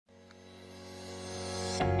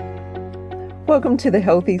Welcome to the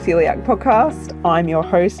Healthy Celiac Podcast. I'm your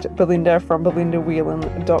host, Belinda from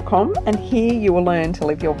belindawhelan.com, and here you will learn to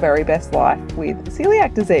live your very best life with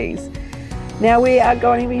celiac disease. Now we are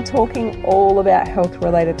going to be talking all about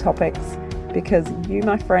health-related topics because you,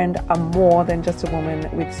 my friend, are more than just a woman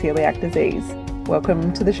with celiac disease.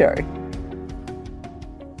 Welcome to the show.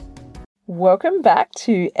 Welcome back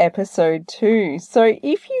to episode 2. So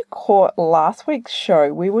if you caught last week's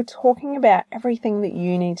show, we were talking about everything that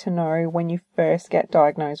you need to know when you first get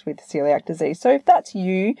diagnosed with celiac disease. So if that's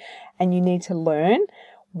you and you need to learn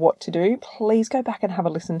what to do, please go back and have a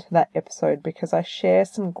listen to that episode because I share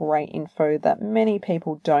some great info that many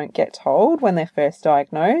people don't get told when they're first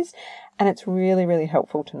diagnosed, and it's really, really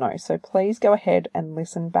helpful to know. So please go ahead and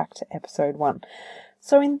listen back to episode 1.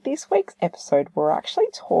 So in this week's episode, we're actually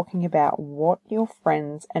talking about what your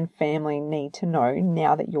friends and family need to know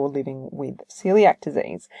now that you're living with celiac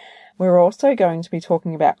disease. We're also going to be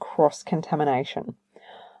talking about cross-contamination.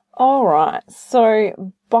 All right,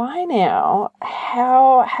 so by now,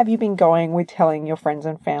 how have you been going with telling your friends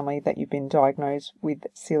and family that you've been diagnosed with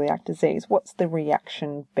celiac disease? What's the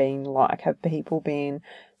reaction been like? Have people been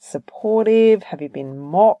supportive? Have you been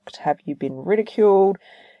mocked? Have you been ridiculed?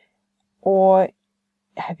 Or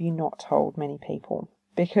have you not told many people?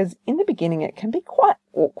 Because in the beginning it can be quite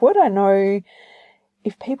awkward. I know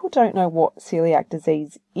if people don't know what celiac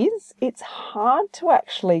disease is, it's hard to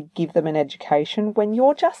actually give them an education when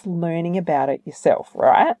you're just learning about it yourself,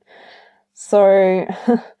 right? So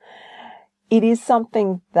it is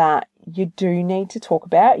something that you do need to talk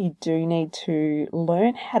about. You do need to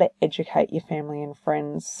learn how to educate your family and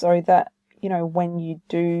friends so that, you know, when you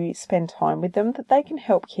do spend time with them, that they can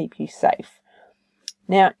help keep you safe.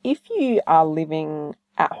 Now, if you are living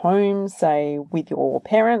at home, say with your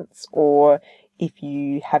parents, or if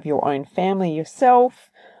you have your own family yourself,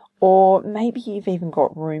 or maybe you've even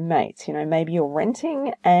got roommates, you know, maybe you're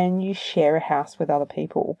renting and you share a house with other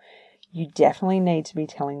people, you definitely need to be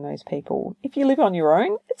telling those people. If you live on your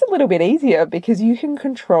own, it's a little bit easier because you can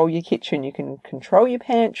control your kitchen, you can control your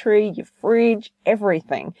pantry, your fridge,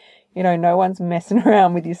 everything. You know, no one's messing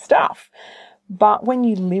around with your stuff. But when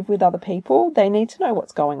you live with other people, they need to know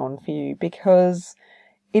what's going on for you because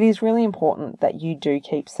it is really important that you do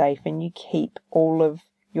keep safe and you keep all of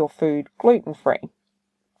your food gluten-free.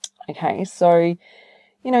 Okay, so,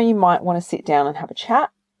 you know, you might want to sit down and have a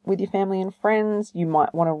chat with your family and friends. You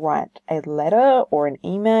might want to write a letter or an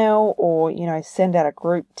email or, you know, send out a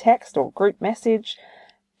group text or group message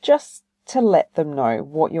just to let them know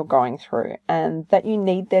what you're going through and that you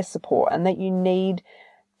need their support and that you need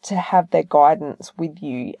to have their guidance with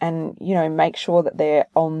you and, you know, make sure that they're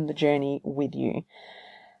on the journey with you.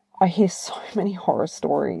 I hear so many horror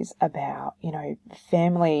stories about, you know,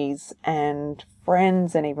 families and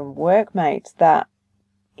friends and even workmates that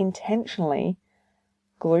intentionally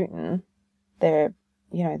gluten their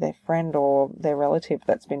friend or their relative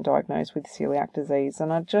that's been diagnosed with celiac disease.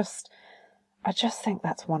 And I just think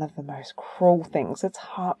that's one of the most cruel things. It's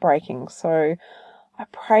heartbreaking. So I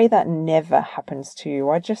pray that never happens to you.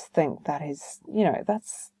 I just think that is, you know,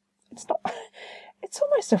 it's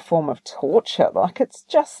almost a form of torture. Like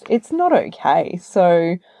it's not okay.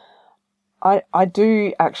 So I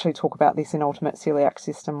do actually talk about this in Ultimate Celiac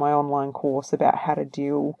System, my online course about how to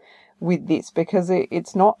deal with this because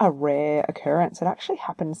it's not a rare occurrence. It actually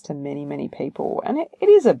happens to many, many people and it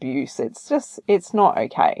is abuse. It's not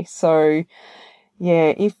okay. So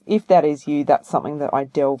yeah, if that is you, that's something that I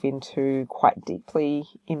delve into quite deeply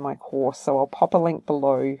in my course. So I'll pop a link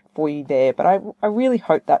below for you there. But I really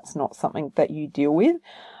hope that's not something that you deal with.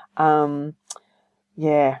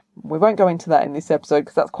 Yeah, we won't go into that in this episode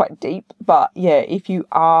because that's quite deep. But yeah, if you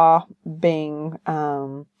are being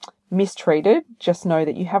mistreated, just know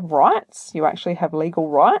that you have rights. You actually have legal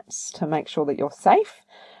rights to make sure that you're safe.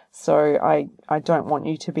 So I don't want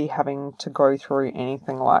you to be having to go through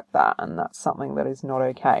anything like that, and that's something that is not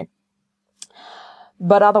okay.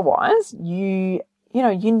 But otherwise, you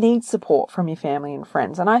need support from your family and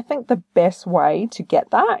friends. And I think the best way to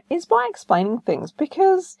get that is by explaining things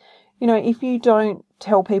because, you know, if you don't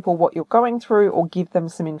tell people what you're going through or give them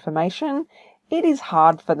some information, it is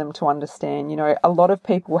hard for them to understand. You know, a lot of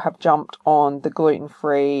people have jumped on the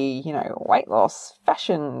gluten-free, you know, weight loss,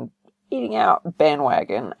 fashion, eating out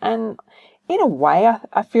bandwagon. And in a way,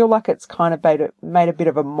 I feel like it's kind of made a bit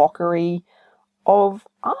of a mockery of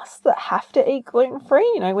us that have to eat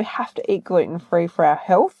gluten-free. You know, we have to eat gluten-free for our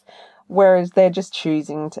health, whereas they're just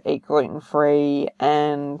choosing to eat gluten-free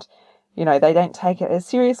and, you know, they don't take it as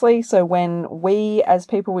seriously. So when we as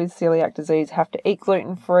people with celiac disease have to eat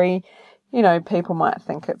gluten-free, you know, people might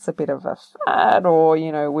think it's a bit of a fad or,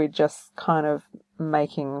 you know, we're just kind of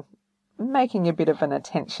making making a bit of an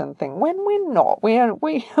attention thing when we're not. We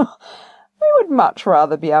would much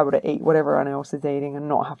rather be able to eat what everyone else is eating and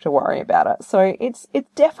not have to worry about it. So it's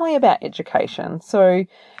definitely about education. So,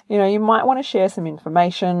 you might want to share some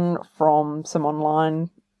information from some online,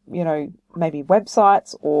 maybe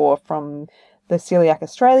websites, or from the Celiac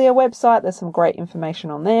Australia website. There's some great information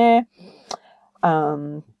on there.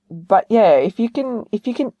 But yeah, if you can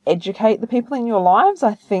educate the people in your lives,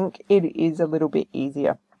 I think it is a little bit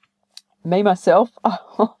easier. Me, myself, I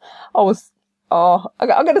was, I'm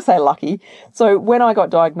going to say lucky. So when I got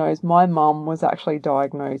diagnosed, my mum was actually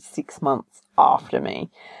diagnosed 6 months after me.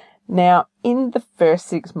 Now, in the first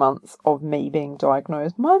 6 months of me being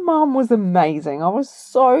diagnosed, my mum was amazing. I was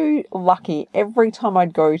so lucky. Every time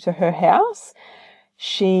I'd go to her house,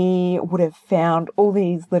 she would have found all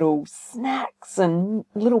these little snacks and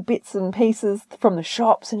little bits and pieces from the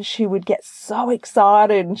shops, and she would get so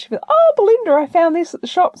excited, and she'd be like, "Oh, Belinda, I found this at the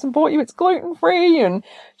shops and bought you. It's gluten-free." And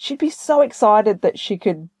she'd be so excited that she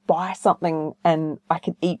could buy something and I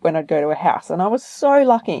could eat when I'd go to her house. And I was so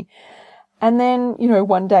lucky. And then,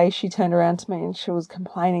 one day she turned around to me and she was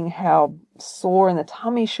complaining how sore in the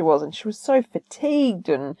tummy she was, and she was so fatigued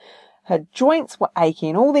and her joints were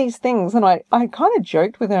aching, all these things. And I kind of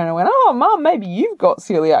joked with her and I went, "Oh, Mum, maybe you've got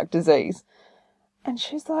celiac disease." And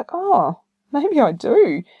she's like, "Oh, maybe I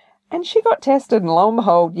do." And she got tested and lo and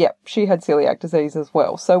behold, yep, she had celiac disease as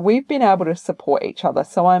well. So we've been able to support each other.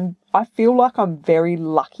 So I feel like I'm very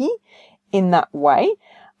lucky in that way.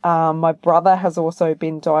 My brother has also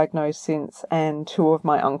been diagnosed since, and 2 of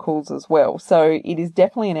my uncles as well. So it is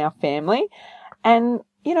definitely in our family. And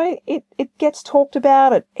it gets talked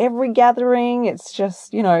about at every gathering. It's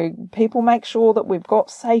just, people make sure that we've got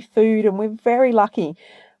safe food, and we're very lucky.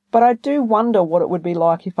 But I do wonder what it would be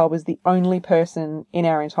like if I was the only person in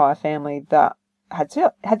our entire family that had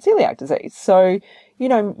celiac disease. So,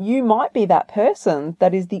 you might be that person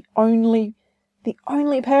that is the only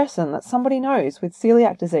person that somebody knows with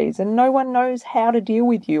celiac disease, and no one knows how to deal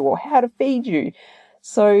with you or how to feed you.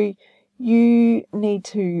 So you need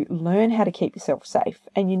to learn how to keep yourself safe,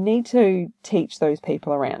 and you need to teach those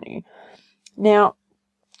people around you. Now,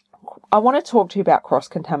 I want to talk to you about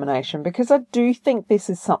cross-contamination, because I do think this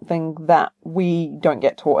is something that we don't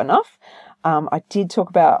get taught enough. I did talk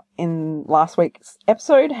about in last week's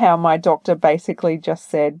episode how my doctor basically just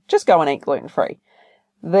said, just go and eat gluten-free.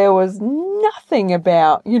 There was nothing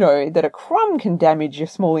about, that a crumb can damage your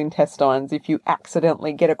small intestines if you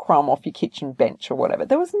accidentally get a crumb off your kitchen bench or whatever.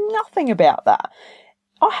 There was nothing about that.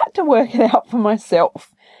 I had to work it out for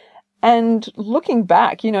myself. And looking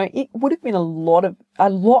back, it would have been a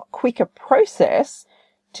lot quicker process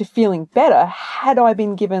to feeling better had I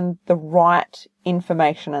been given the right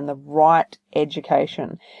information and the right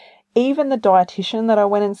education. Even the dietitian that I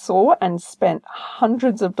went and saw and spent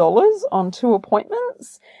hundreds of dollars on 2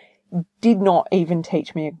 appointments did not even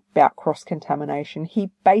teach me about cross-contamination.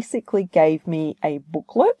 He basically gave me a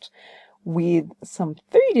booklet with some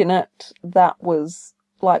food in it that was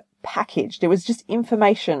like packaged. It was just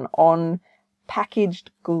information on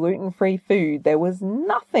packaged gluten-free food. There was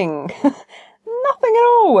nothing at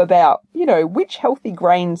all about, which healthy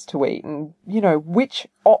grains to eat and, which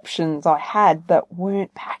options I had that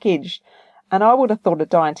weren't packaged. And I would have thought a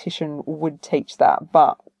dietitian would teach that,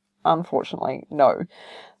 but unfortunately, no.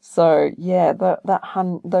 So yeah,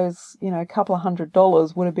 those, couple of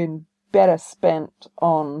 $100 would have been better spent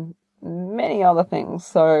on many other things.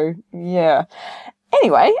 So yeah.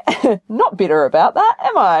 Anyway, not bitter about that,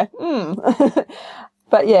 am I?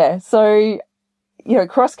 But yeah, so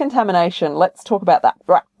cross-contamination, let's talk about that.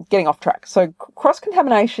 Right, getting off track. So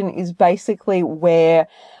cross-contamination is basically where,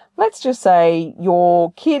 let's just say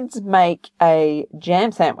your kids make a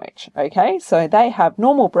jam sandwich, okay? So they have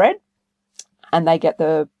normal bread and they get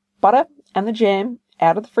the butter and the jam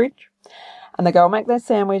out of the fridge and they go and make their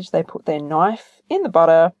sandwich. They put their knife in the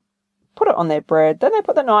butter, put it on their bread, then they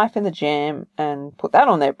put the knife in the jam and put that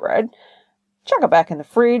on their bread. Chuck it back in the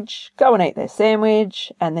fridge, go and eat their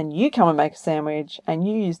sandwich, and then you come and make a sandwich and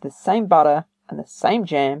you use the same butter and the same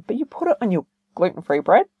jam, but you put it on your gluten-free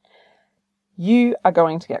bread. You are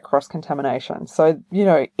going to get cross-contamination. So,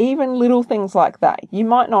 even little things like that, you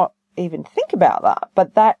might not even think about that,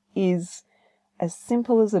 but that is as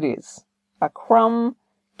simple as it is. A crumb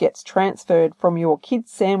gets transferred from your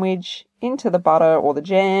kid's sandwich into the butter or the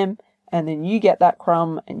jam, and then you get that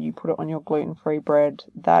crumb and you put it on your gluten-free bread.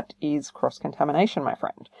 That is cross-contamination, my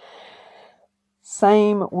friend.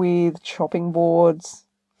 Same with chopping boards,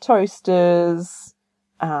 toasters,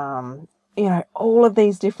 all of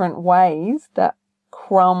these different ways that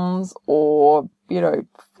crumbs or,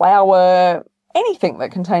 flour, anything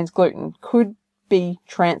that contains gluten could be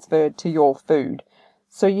transferred to your food.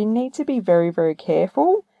 So you need to be very, very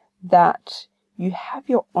careful that you have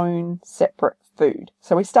your own separate food.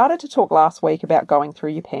 So we started to talk last week about going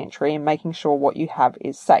through your pantry and making sure what you have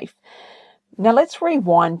is safe. Now let's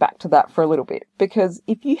rewind back to that for a little bit, because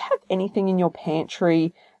if you have anything in your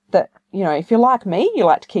pantry that, if you're like me, you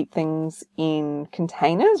like to keep things in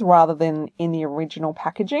containers rather than in the original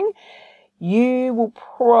packaging, you will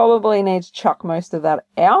probably need to chuck most of that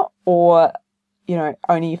out, or,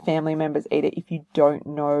 only your family members eat it if you don't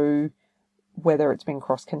know whether it's been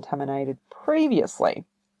cross-contaminated previously.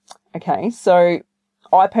 Okay, so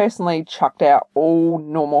I personally chucked out all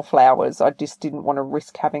normal flours. I just didn't want to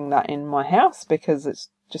risk having that in my house because it's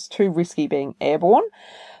just too risky being airborne.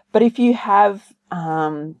 But if you have,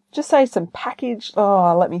 just say some packaged,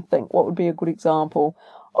 let me think, what would be a good example?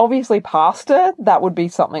 Obviously pasta, that would be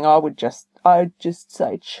something I'd just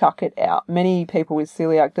say chuck it out. Many people with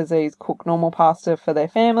celiac disease cook normal pasta for their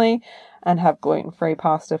family and have gluten-free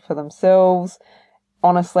pasta for themselves.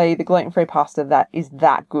 Honestly, the gluten-free pasta that is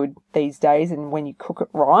that good these days, and when you cook it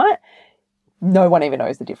right, no one even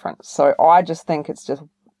knows the difference. So I just think it's just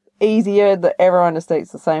easier that everyone just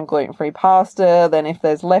eats the same gluten-free pasta. Then if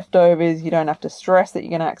there's leftovers, you don't have to stress that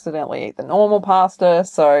you're going to accidentally eat the normal pasta.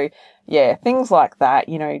 So yeah, things like that.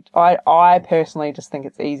 I personally just think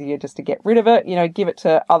it's easier just to get rid of it, give it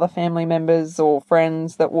to other family members or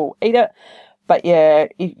friends that will eat it. But yeah,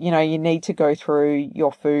 you need to go through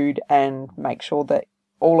your food and make sure that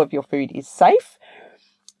all of your food is safe.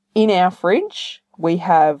 In our fridge, we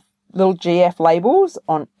have little GF labels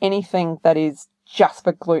on anything that is just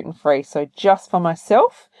for gluten-free. So just for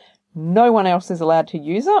myself, no one else is allowed to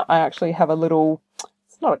use it. I actually have a little,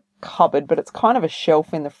 it's not a cupboard, but it's kind of a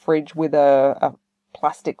shelf in the fridge with a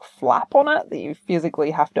plastic flap on it that you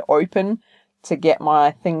physically have to open to get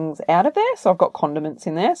my things out of there. So I've got condiments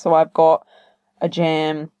in there. So I've got a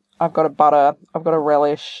jam, I've got a butter, I've got a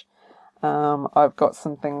relish, I've got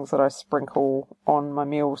some things that I sprinkle on my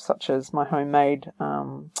meals, such as my homemade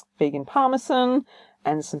vegan parmesan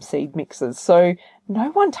and some seed mixes. So no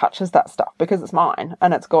one touches that stuff because it's mine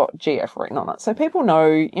and it's got GF written on it. So people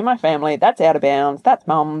know in my family that's out of bounds, that's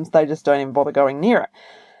mum's, they just don't even bother going near it.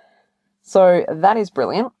 So that is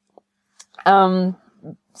brilliant.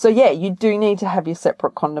 So yeah, you do need to have your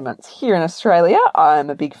separate condiments. Here in Australia, I'm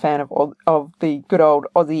a big fan of the good old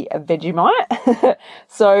Aussie Vegemite.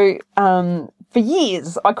 So for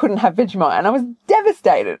years, I couldn't have Vegemite and I was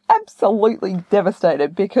devastated, absolutely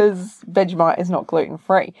devastated, because Vegemite is not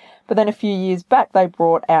gluten-free. But then a few years back, they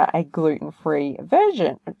brought out a gluten-free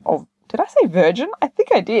version of, did I say virgin? I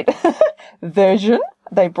think I did. Version.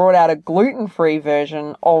 They brought out a gluten-free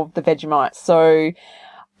version of the Vegemite. So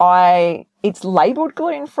it's labelled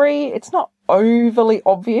gluten-free. It's not overly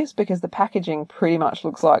obvious because the packaging pretty much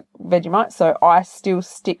looks like Vegemite. So I still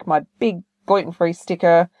stick my big gluten-free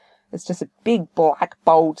sticker. It's just a big black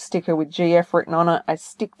bold sticker with GF written on it. I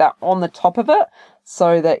stick that on the top of it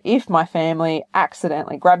so that if my family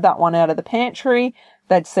accidentally grabbed that one out of the pantry,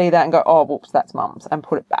 they'd see that and go, oh, whoops, that's mum's, and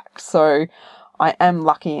put it back. So I am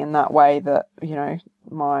lucky in that way that,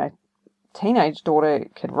 my teenage daughter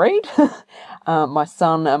can read. My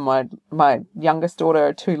son and my youngest daughter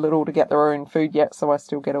are too little to get their own food yet, so I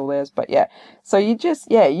still get all theirs. But yeah, so you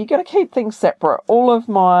got to keep things separate. All of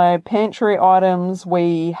my pantry items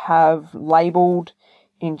we have labelled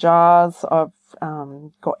in jars. I've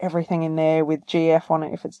got everything in there with GF on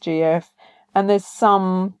it if it's GF, and there's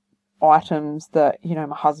some items that,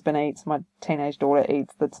 my husband eats, my teenage daughter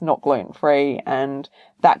eats, that's not gluten-free, and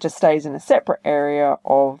that just stays in a separate area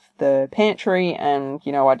of the pantry, and,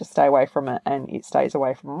 I just stay away from it and it stays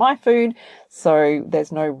away from my food. So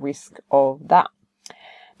there's no risk of that.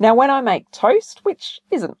 Now, when I make toast, which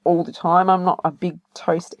isn't all the time, I'm not a big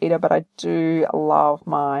toast eater, but I do love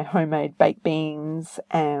my homemade baked beans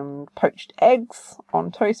and poached eggs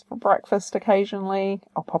on toast for breakfast occasionally.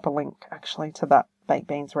 I'll pop a link actually to that baked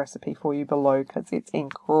beans recipe for you below because it's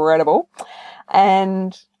incredible.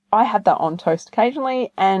 And I have that on toast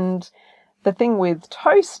occasionally. And the thing with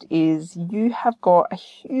toast is you have got a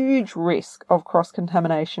huge risk of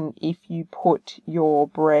cross-contamination if you put your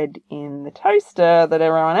bread in the toaster that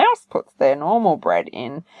everyone else puts their normal bread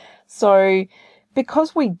in. So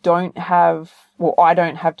because I don't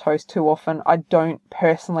have toast too often, I don't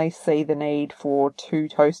personally see the need for two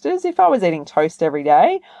toasters. If I was eating toast every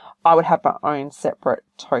day, I would have my own separate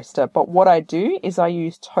toaster. But what I do is I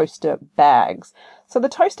use toaster bags. So the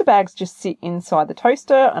toaster bags just sit inside the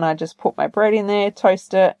toaster and I just put my bread in there,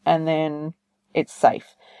 toast it, and then it's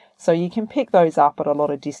safe. So you can pick those up at a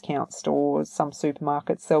lot of discount stores. Some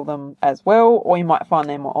supermarkets sell them as well, or you might find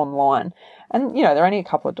them online. And, they're only a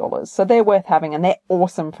couple of dollars. So they're worth having, and they're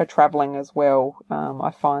awesome for traveling as well.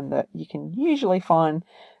 I find that you can usually find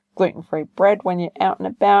gluten-free bread when you're out and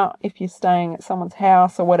about if you're staying at someone's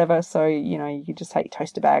house or whatever. So, you can just take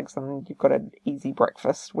toaster bags and you've got an easy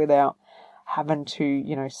breakfast without having to,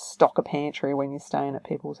 stock a pantry when you're staying at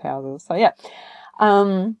people's houses. So, yeah.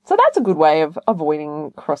 So that's a good way of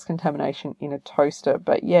avoiding cross-contamination in a toaster.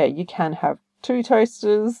 But yeah, you can have 2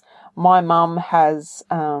 toasters. My mum has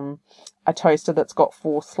a toaster that's got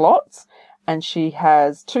 4 slots, and she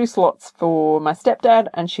has 2 slots for my stepdad,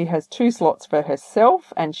 and she has 2 slots for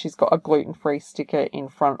herself, and she's got a gluten-free sticker in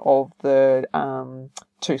front of the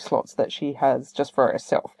 2 slots that she has just for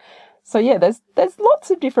herself. So yeah, there's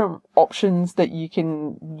lots of different options that you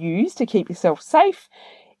can use to keep yourself safe.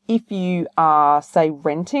 If you are, say,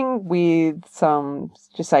 renting with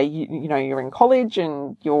just say, you're in college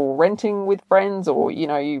and you're renting with friends, or,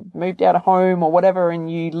 you moved out of home or whatever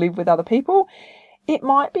and you live with other people, it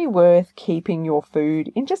might be worth keeping your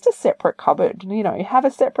food in just a separate cupboard. Have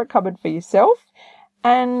a separate cupboard for yourself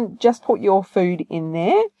and just put your food in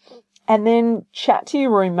there, and then chat to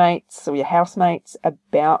your roommates or your housemates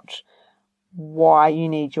about why you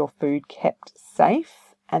need your food kept safe.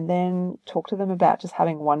 And then talk to them about just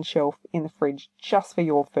having one shelf in the fridge just for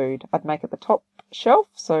your food. I'd make it the top shelf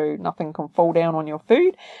so nothing can fall down on your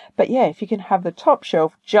food. But yeah, if you can have the top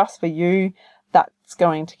shelf just for you, that's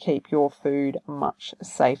going to keep your food much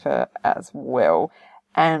safer as well.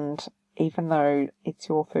 And even though it's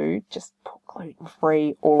your food, just put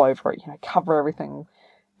gluten-free all over it. Cover everything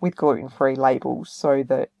with gluten-free labels so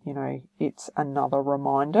that, it's another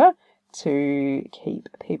reminder to keep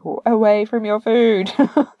people away from your food.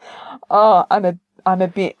 I'm a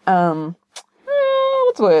bit, what's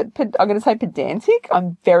the word? I'm going to say pedantic.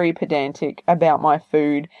 I'm very pedantic about my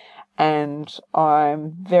food, and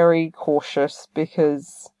I'm very cautious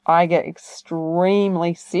because I get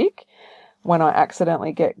extremely sick when I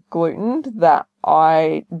accidentally get glutened, that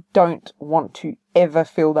I don't want to ever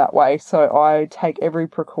feel that way. So I take every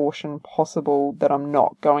precaution possible that I'm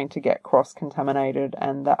not going to get cross-contaminated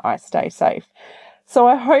and that I stay safe. So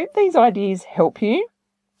I hope these ideas help you.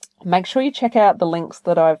 Make sure you check out the links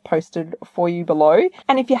that I've posted for you below.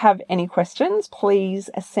 And if you have any questions, please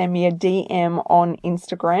send me a DM on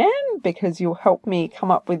Instagram, because you'll help me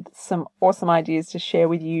come up with some awesome ideas to share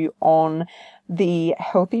with you on the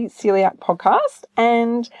Healthy Celiac podcast,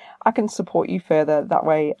 and I can support you further that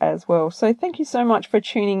way as well. So thank you so much for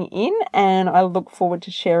tuning in, and I look forward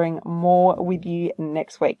to sharing more with you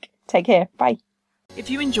next week. Take care. Bye. If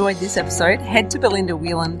you enjoyed this episode, head to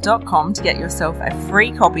belindawhelan.com to get yourself a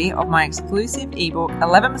free copy of my exclusive ebook,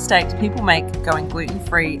 11 Mistakes People Make Going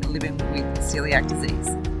Gluten-Free Living with Celiac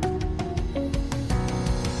Disease.